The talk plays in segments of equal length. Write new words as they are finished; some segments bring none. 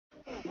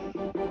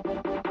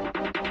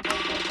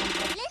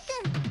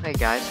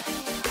guys?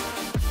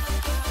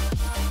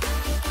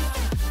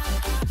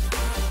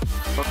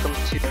 Welcome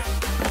to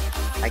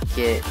I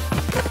get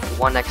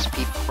 1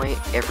 XP point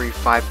every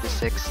 4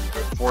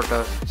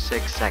 to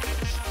 6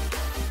 seconds.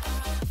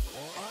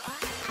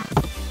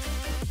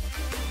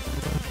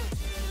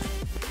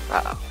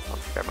 Uh-oh, I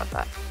forgot about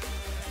that.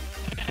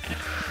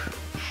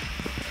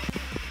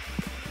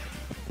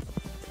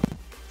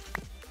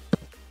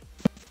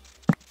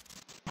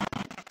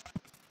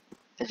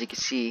 As you can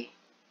see,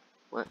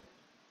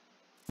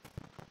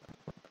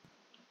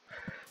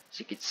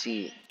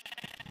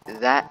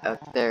 that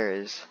up there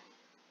is.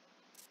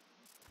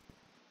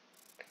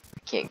 I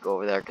can't go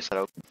over there because I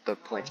don't get the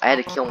points. I had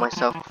to kill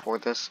myself before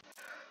this.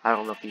 I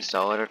don't know if you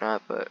saw it or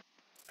not, but it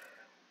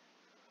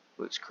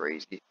was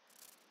crazy.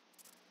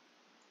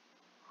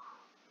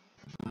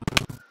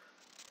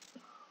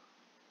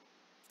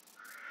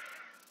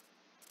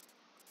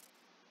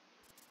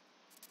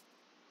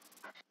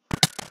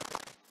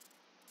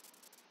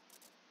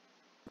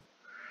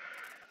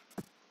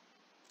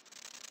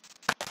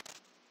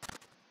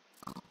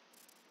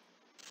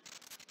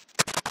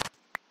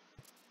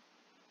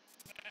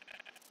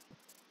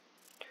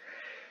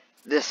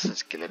 This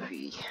is gonna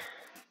be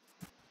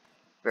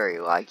very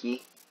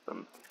laggy.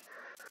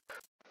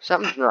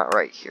 Something's not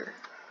right here.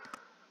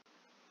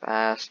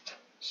 Fast,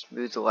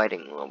 smooth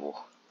lighting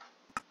level.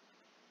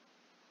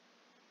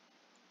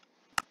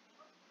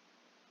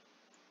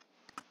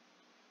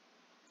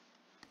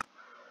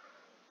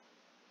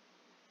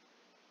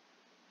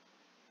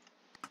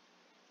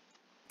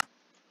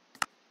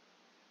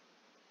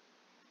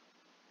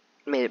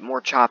 Made it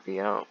more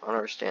choppy. I don't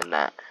understand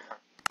that.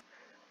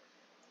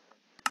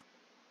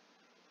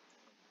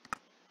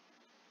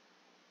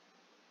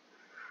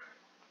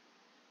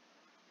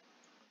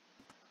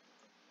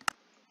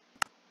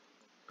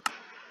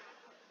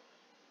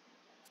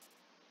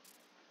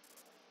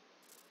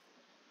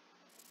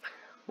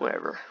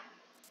 Whatever.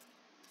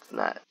 It's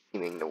not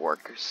seeming to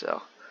work,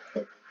 so.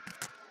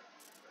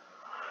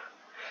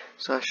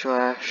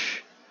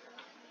 Slash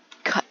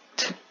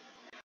cut.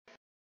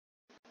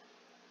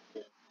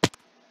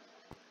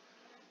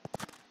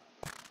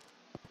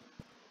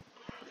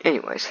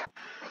 Anyways.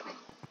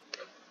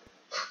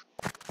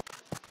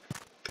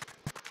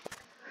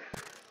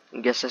 I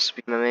guess this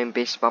will be my main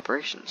base of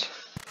operations.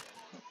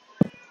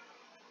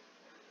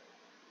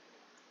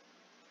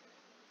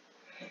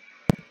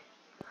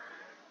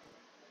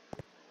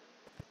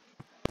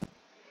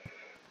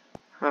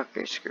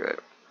 Okay, screw it.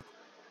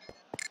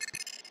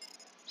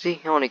 See,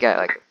 I only got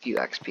like a few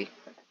XP.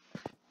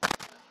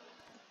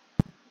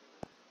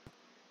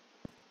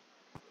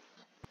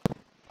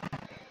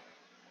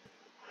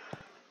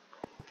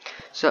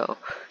 So,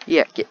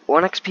 yeah, get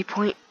 1 XP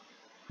point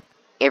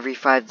every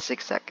 5 to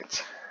 6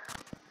 seconds.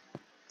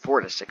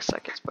 4 to 6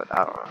 seconds, but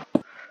I don't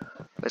know.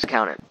 Let's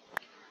count it.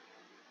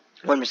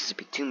 1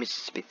 Mississippi, 2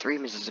 Mississippi, 3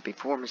 Mississippi,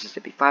 4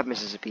 Mississippi, 5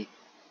 Mississippi.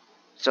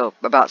 So,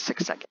 about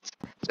 6 seconds.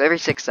 So, every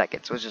 6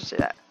 seconds, let's just say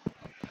that.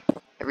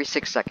 Every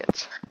 6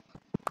 seconds.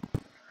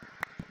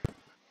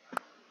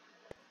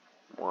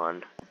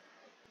 1,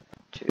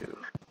 2,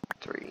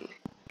 3,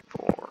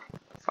 4,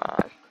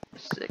 5,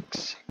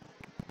 6,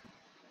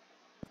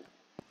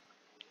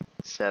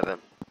 7,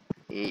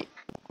 8,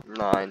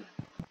 9,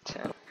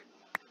 10.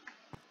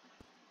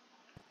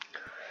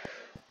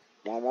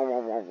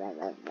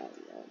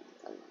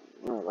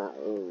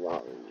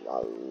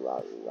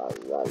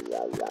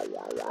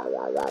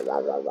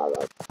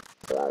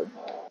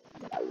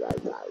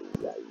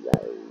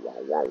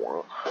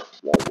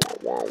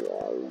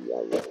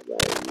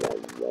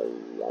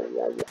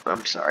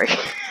 I'm sorry.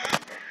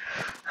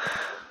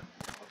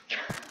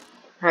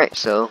 Alright,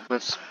 so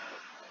let's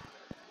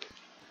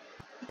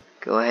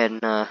go ahead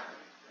and I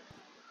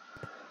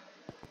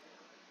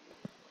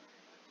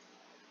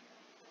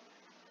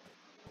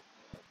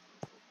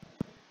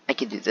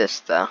can do this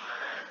though.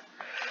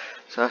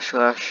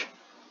 Slash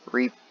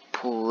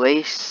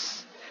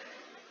replace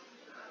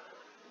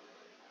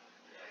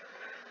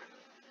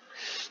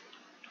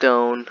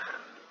stone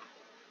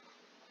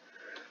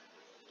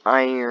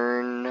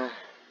iron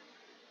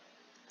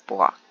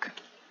block.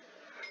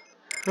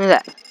 Look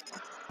at that.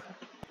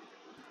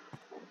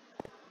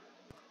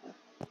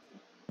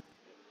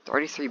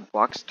 33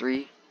 blocks,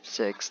 3,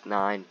 6,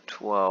 9,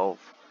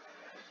 12,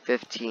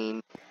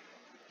 15,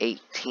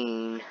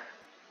 18,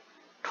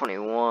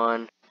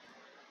 21,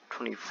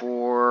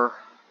 24,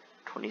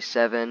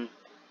 27,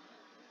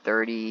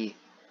 30,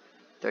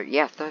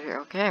 yeah, 30,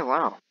 okay,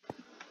 wow.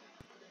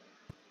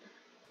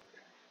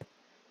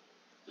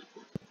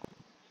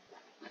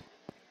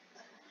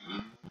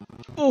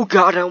 Oh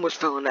god, I almost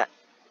fell in that.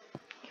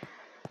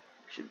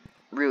 Should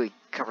really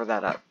cover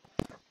that up.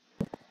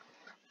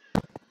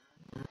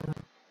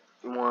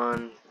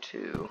 1,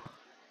 2,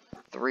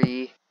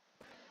 3.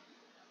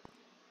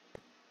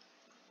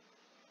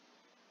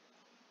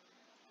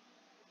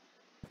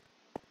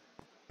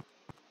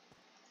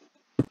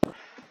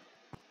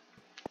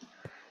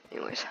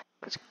 Anyways,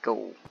 let's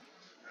go.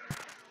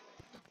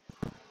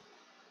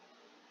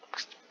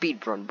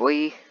 Speed run,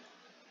 boy.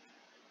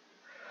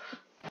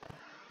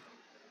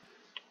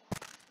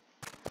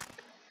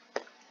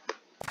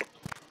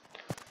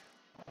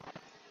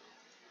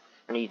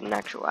 need an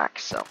actual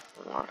axe, so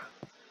hold on.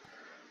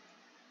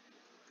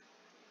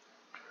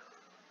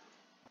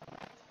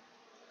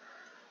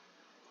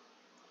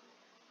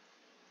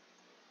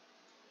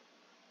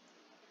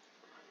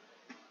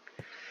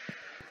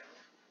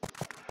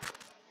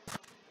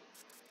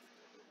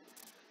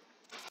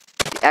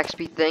 The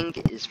XP thing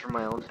is for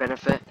my own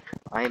benefit.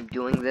 I am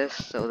doing this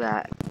so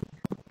that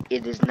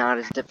it is not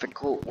as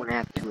difficult when I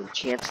have to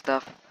enchant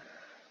stuff.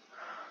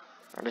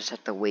 I just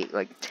have to wait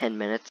like 10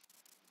 minutes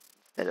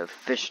instead of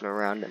fishing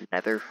around the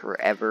nether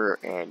forever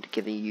and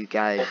giving you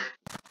guys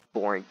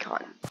boring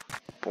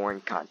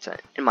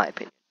content, in my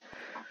opinion.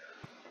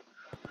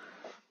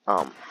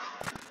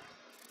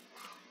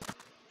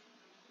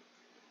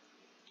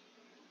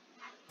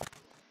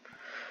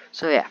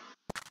 So yeah.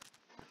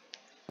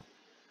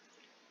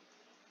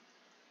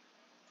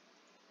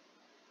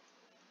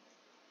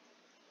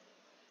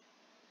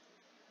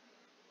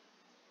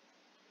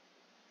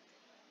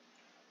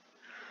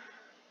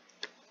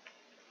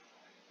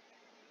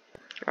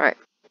 Alright.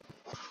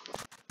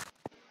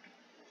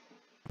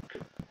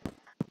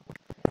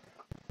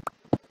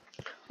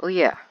 Oh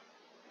yeah.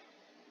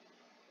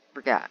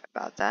 Forgot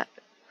about that.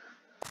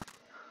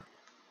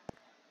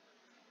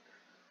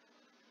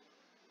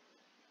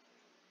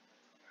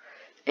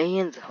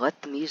 And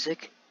let the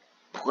music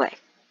play.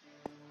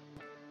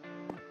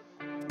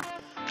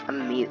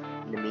 I'm mute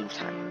in the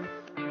meantime.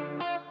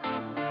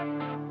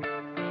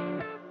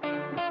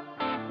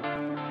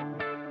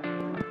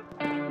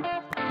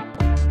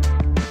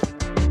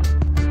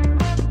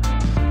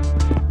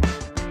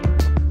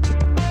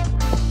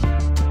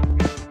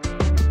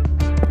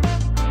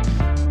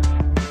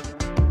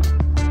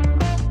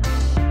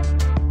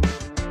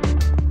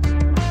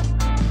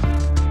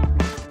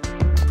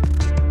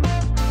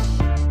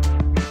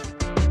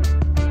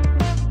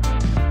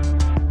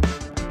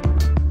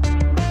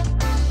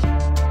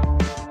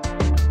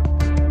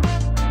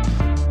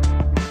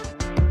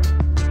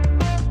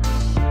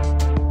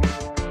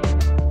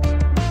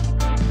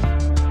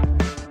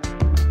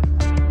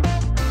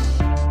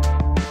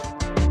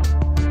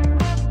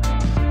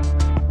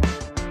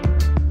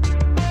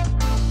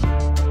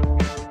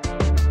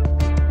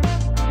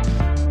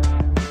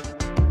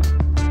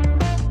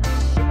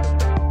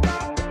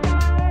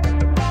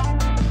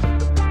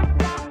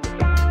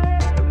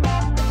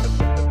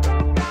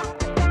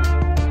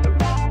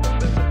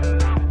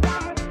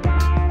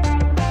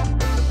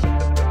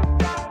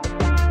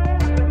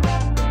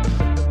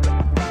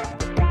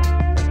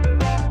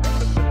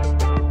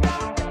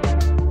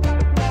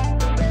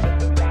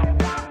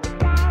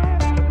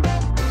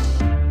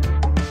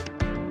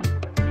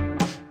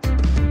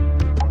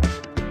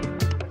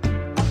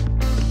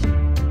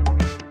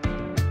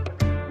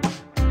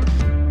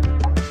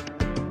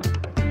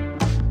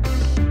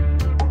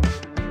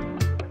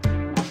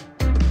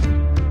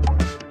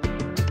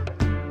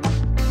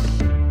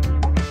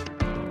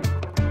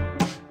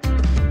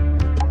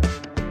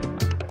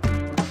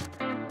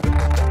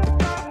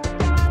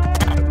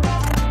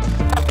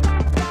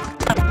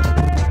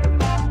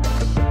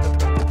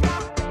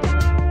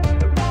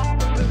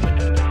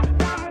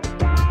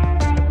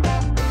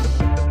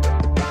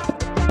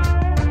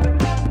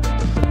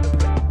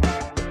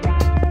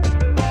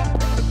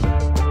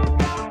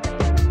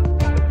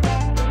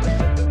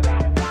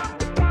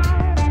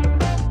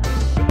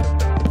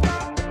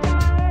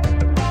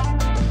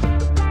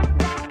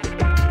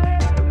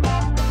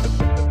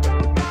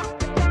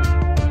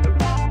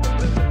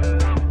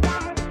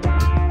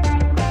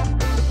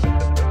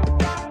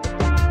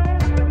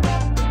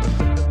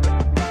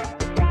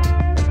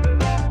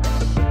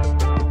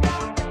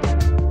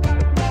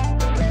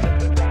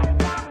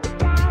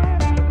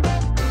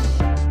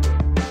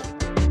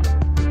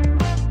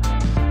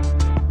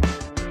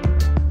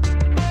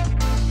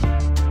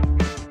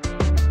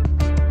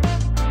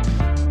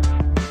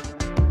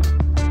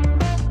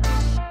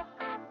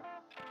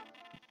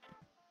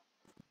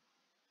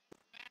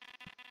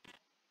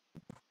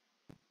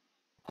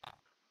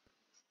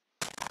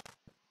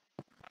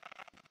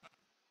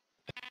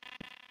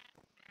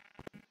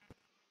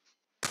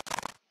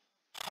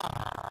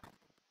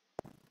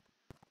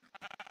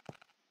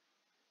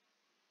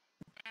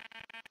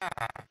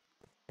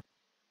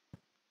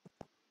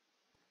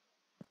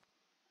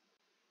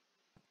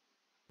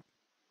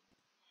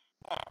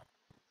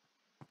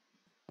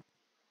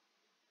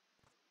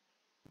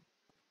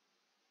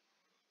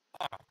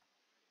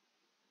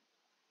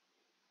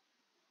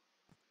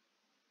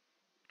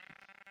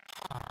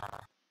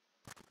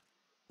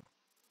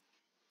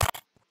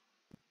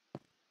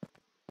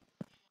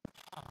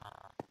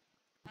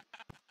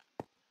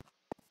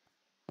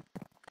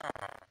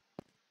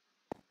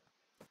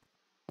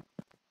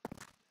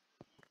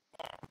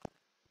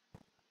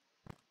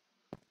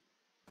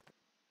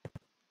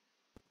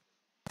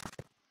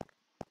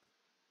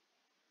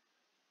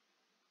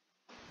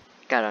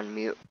 Got on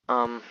mute.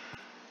 I'm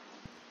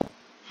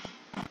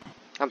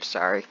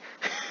sorry.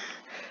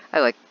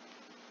 I like.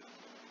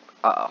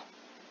 Uh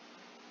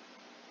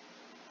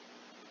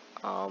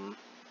oh.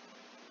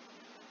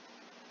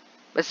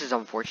 This is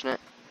unfortunate.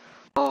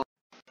 Oh,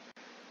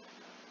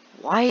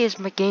 Why is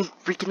my game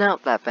freaking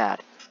out that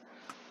bad?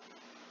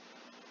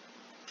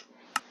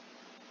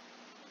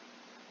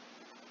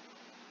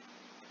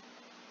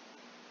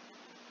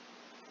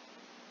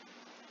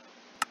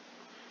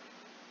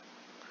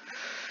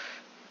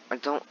 I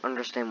don't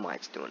understand why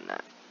it's doing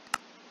that.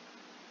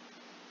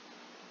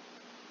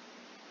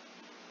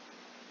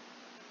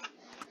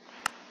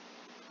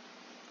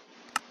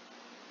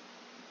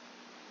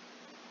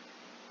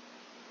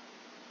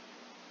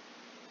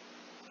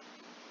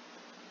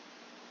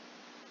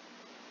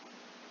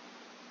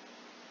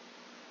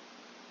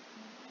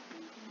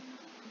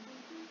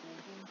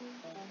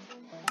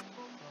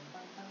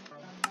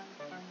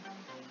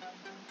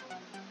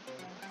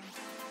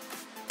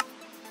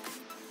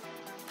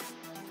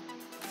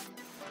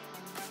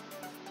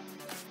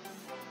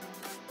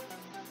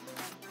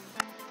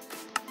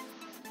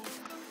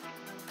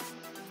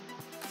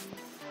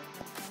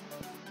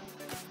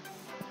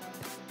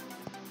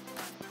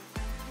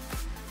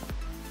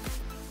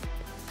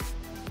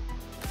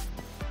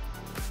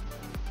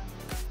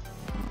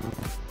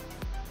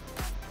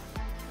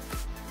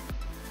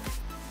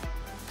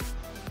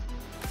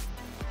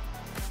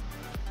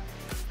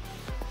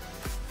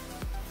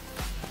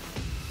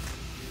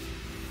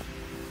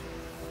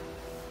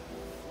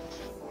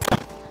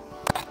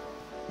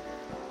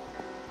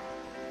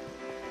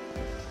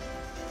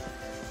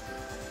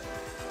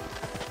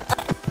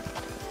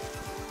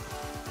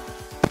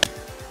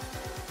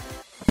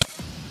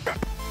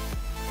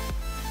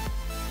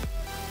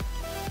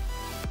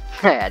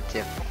 I had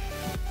to.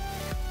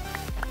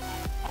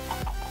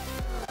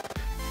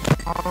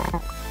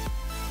 I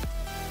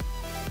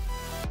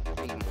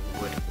need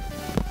more wood.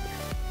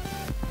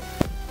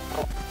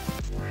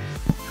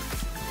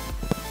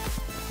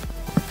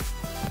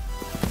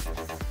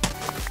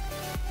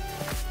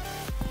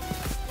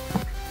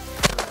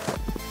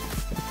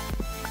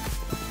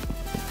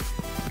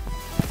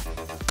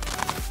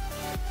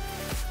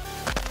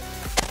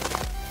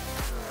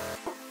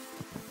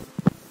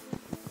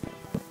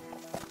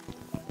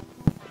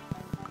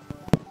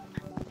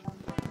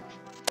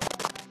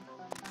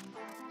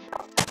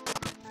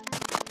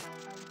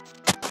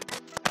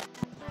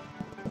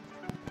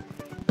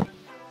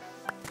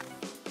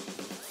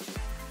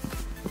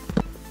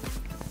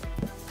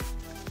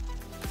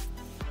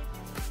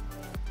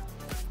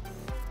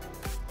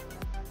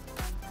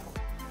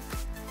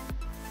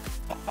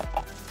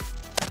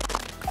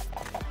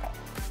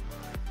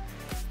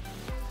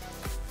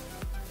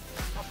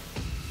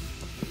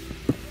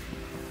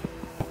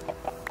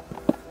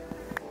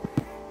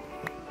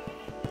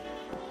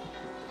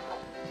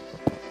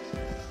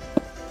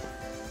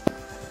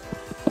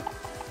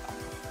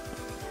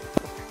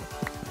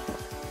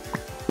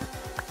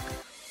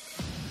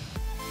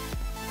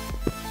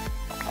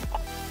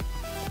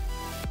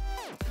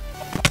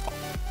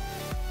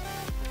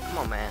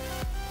 Come on, man.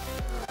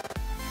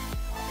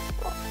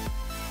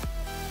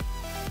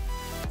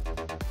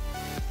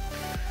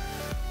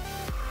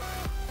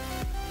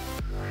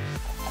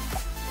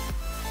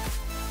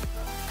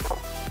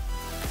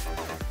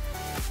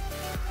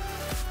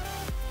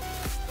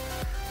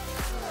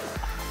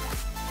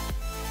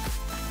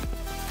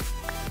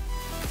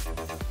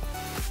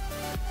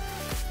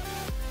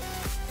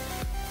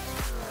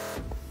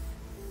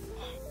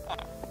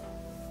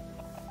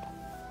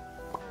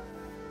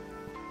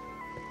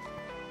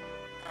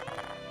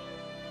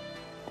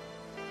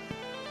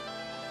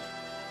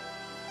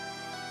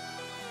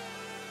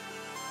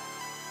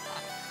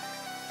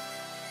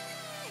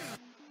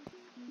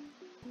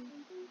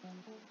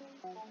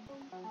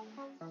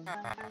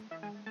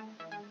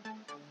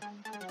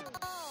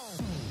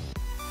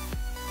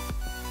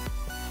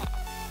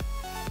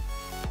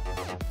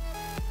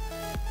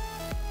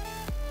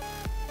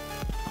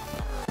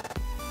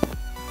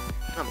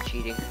 I'm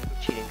cheating.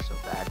 I'm cheating so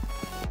bad.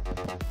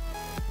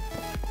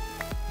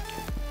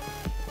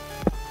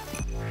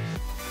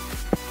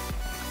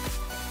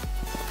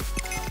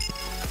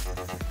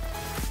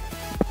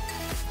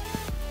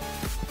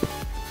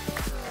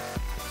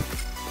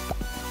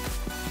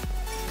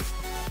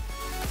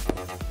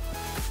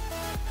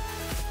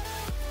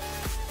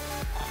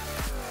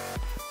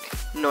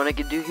 You know what I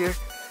can do here?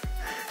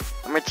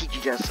 I'm gonna teach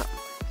you guys something.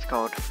 It's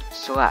called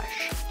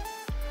slash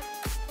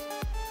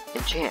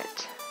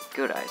enchant.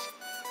 Good eyes.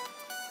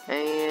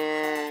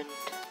 And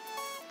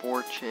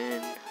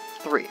fortune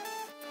 3.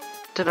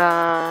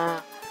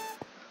 Ta-da!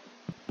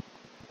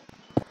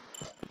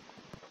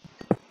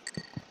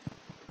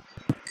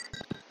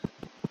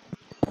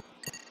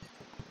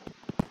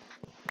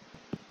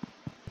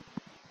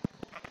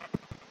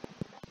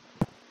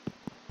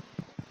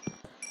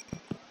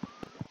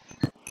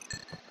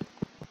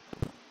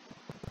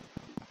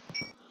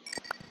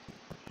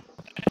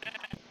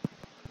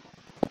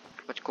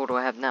 How much gold do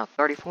I have now?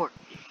 34.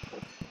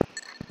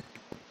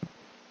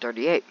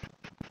 38.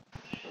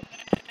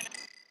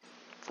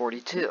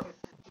 42.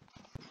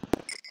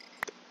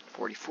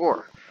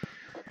 44.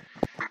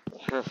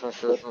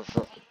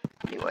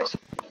 Anyways.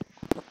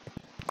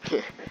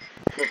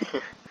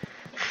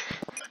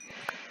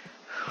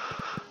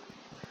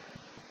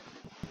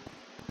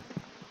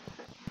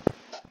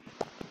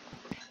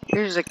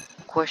 here's a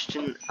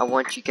question I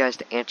want you guys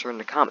to answer in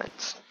the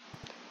comments.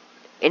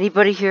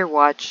 Anybody here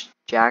watch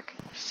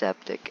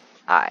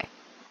Jacksepticeye?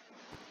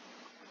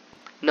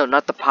 No,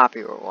 not the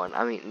popular one.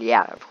 I mean,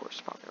 yeah, of course,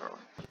 the popular one.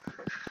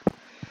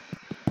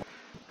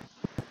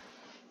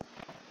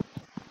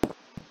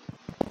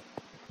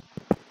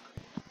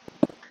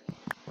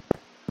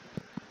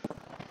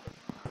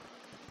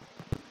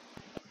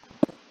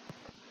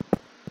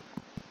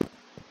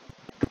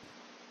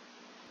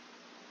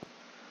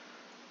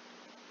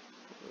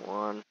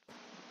 One.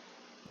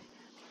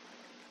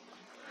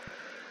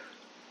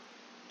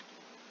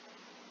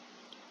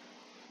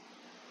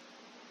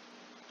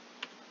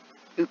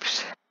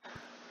 Oops.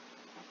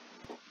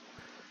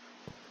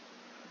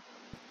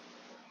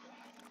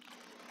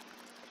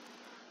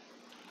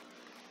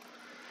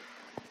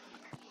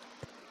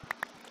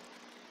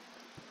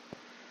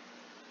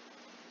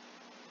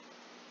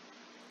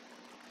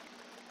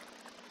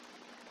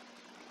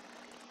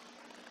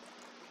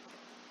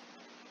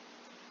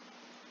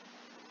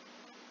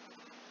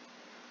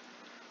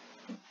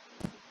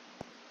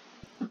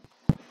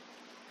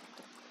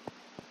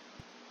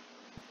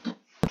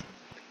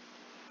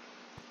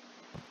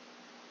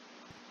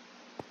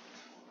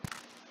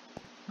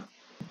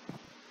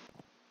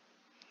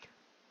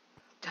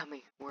 Tell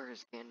me, where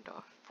is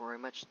Gandalf? For I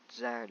much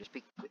desire to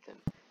speak with him.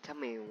 Tell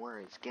me, where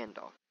is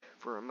Gandalf?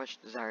 For I much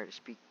desire to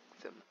speak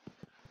with him.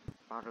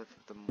 Out of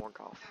the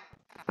Morgoth.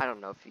 I don't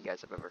know if you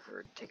guys have ever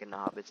heard Taking the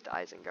Hobbits to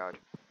Isengard,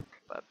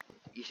 but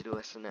you should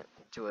listen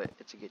to it.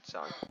 It's a good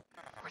song.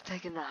 We're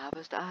taking the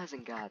Hobbits to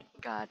Isengard.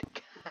 God.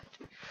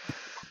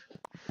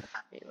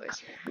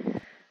 Anyways.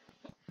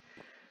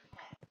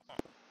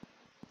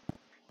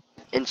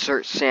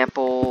 Insert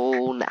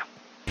sample now.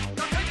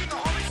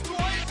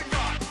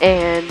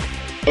 And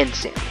end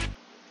sample.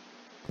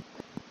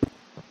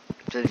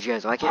 So did you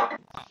guys like it? I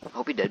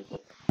hope you did.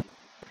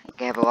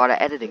 I have a lot of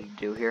editing to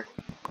do here.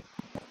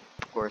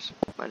 Of course,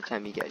 by the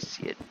time you guys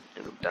see it,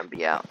 it'll done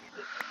be out.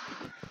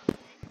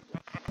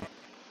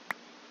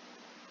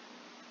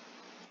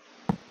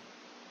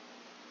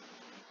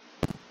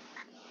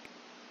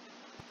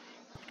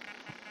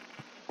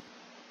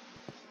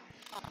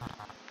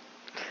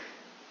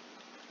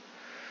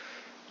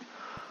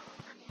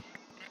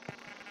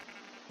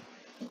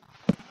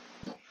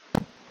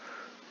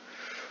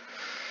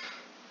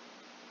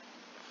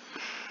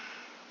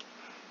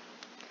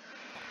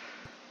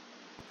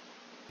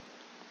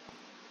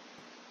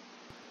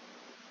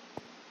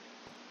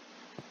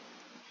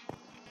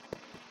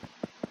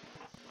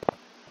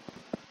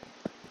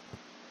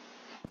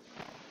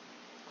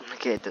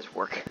 Okay, it does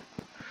work.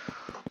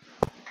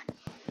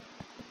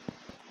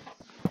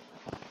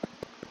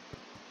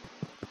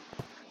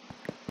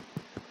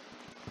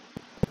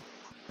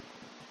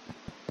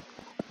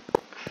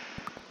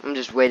 I'm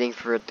just waiting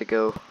for it to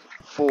go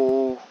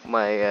full,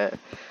 my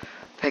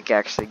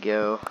pickaxe to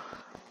go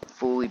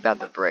fully about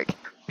to break,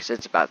 because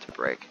it's about to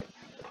break.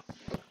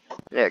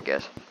 There it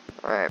goes.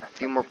 Alright, a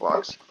few more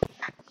blocks.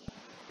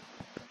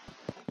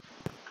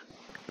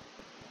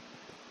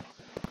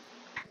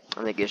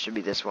 I think it should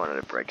be this one that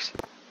it breaks.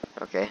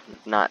 Okay,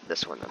 not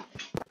this one then.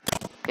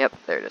 Yep,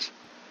 there it is.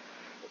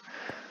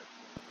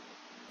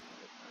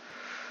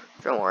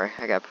 Don't worry,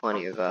 I got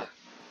plenty of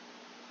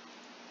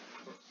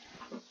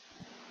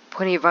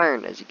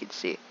iron, as you can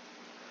see.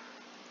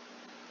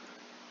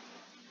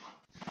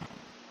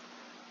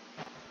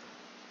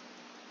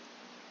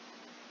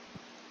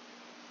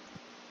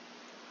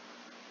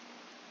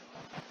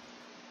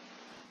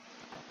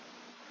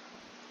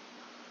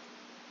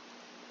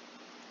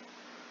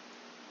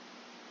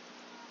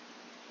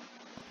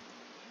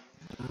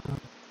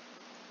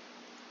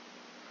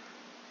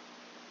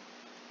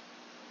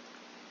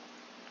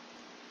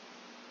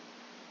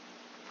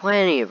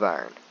 Plenty of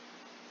iron.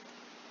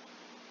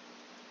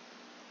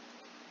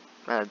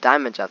 Now,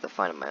 diamonds I have to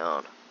find on my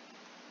own.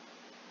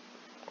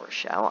 Or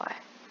shall I?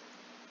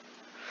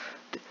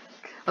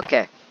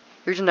 Okay,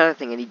 here's another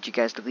thing I need you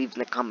guys to leave in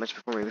the comments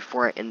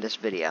before I end this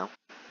video.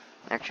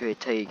 Actually, I'll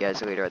tell you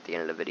guys later at the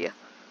end of the video.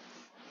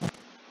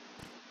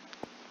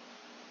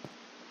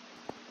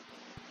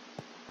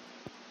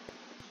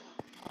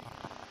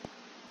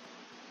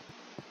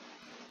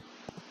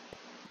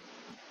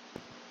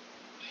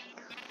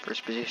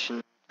 First position.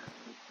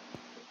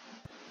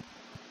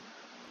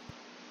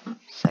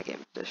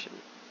 Second position.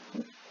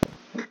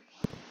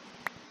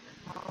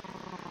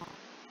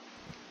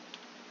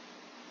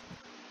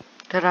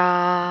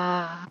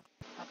 Ta-da!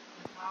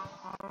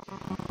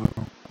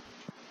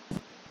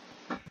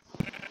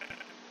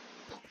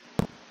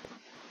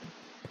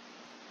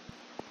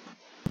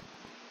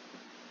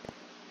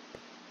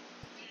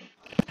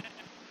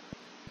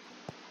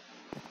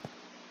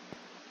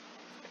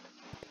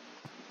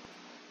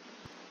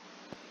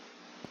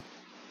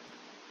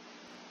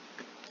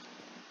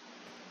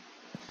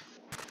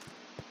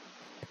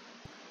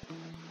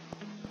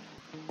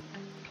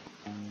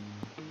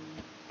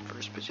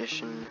 First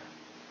position.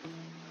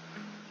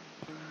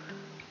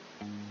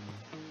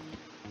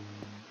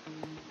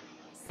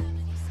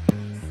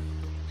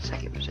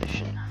 Second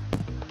position.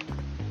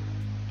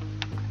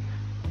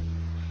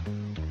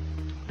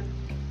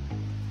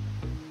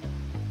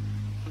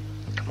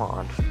 Come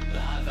on.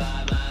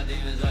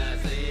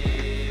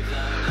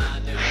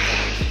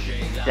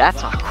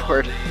 That's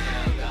awkward.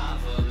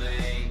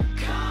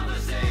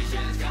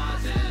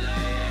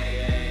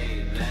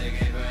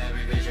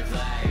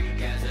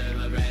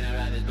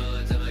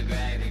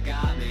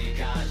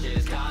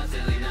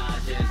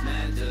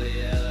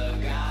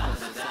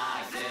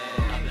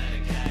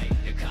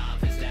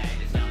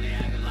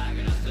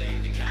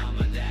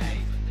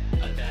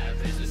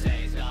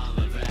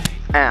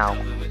 Ow.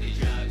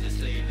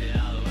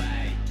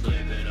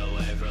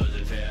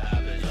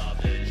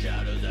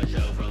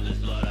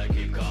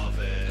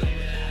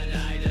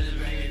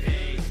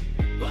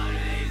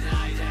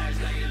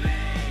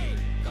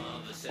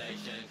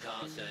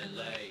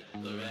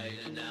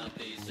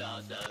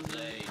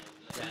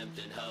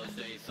 Tempting hoes,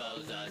 three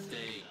foes I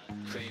see.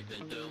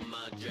 Creeping through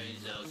my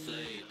dreams, no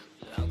sleep.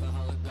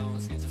 Alcoholic, going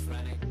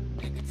schizophrenic.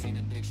 Nicotine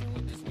addiction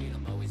with this weed,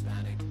 I'm always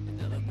panicked.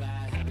 Another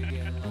bad habit,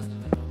 getting lost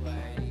in the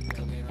way.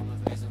 Cocaine on my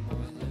face, I'm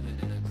always living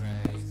in a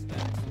craze.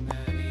 Spent too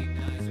many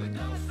nights with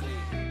no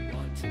sleep.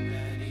 One too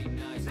many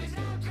nights, they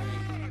still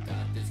creep.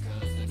 Got this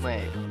curse.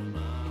 Wait.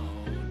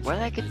 Where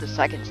did I get the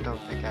second stone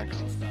pickaxe?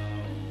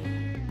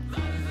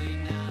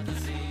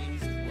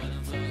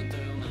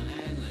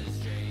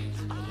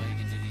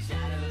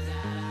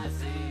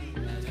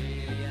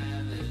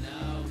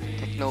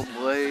 No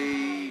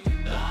blade.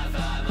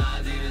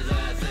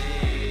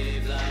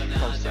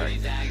 Oh, sorry.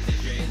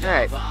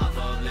 Alright.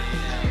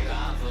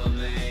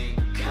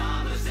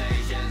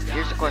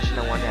 Here's the question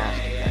I wanted to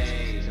ask you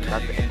guys. Since I'm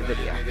at the end of the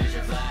video.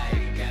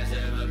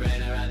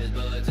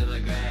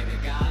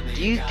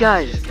 Do you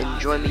guys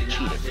enjoy me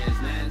cheating?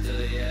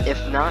 If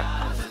not,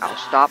 I'll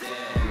stop.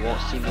 You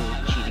won't see me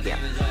cheat again.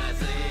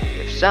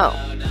 If so,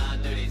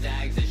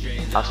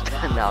 I'll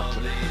stand out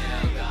to you.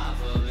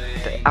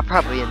 I'll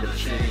probably end up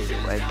cheating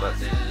either way, but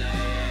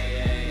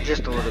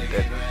just a little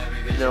bit.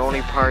 The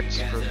only parts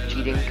for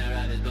cheating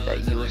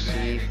that you will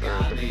see for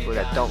the people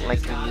that don't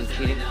like me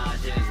cheating,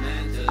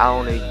 I'll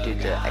only do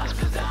the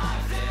XP thing.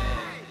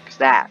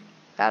 Because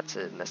that's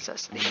a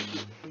necessity.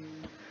 Is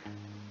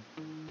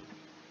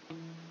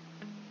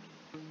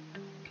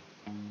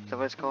that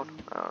what it's called?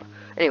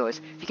 Anyways,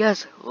 if you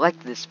guys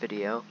liked this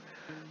video,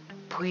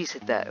 please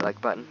hit that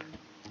like button.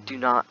 Do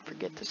not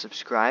forget to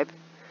subscribe.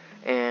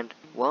 And,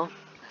 well,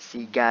 see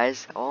you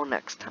guys all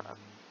next time.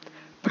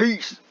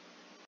 Peace!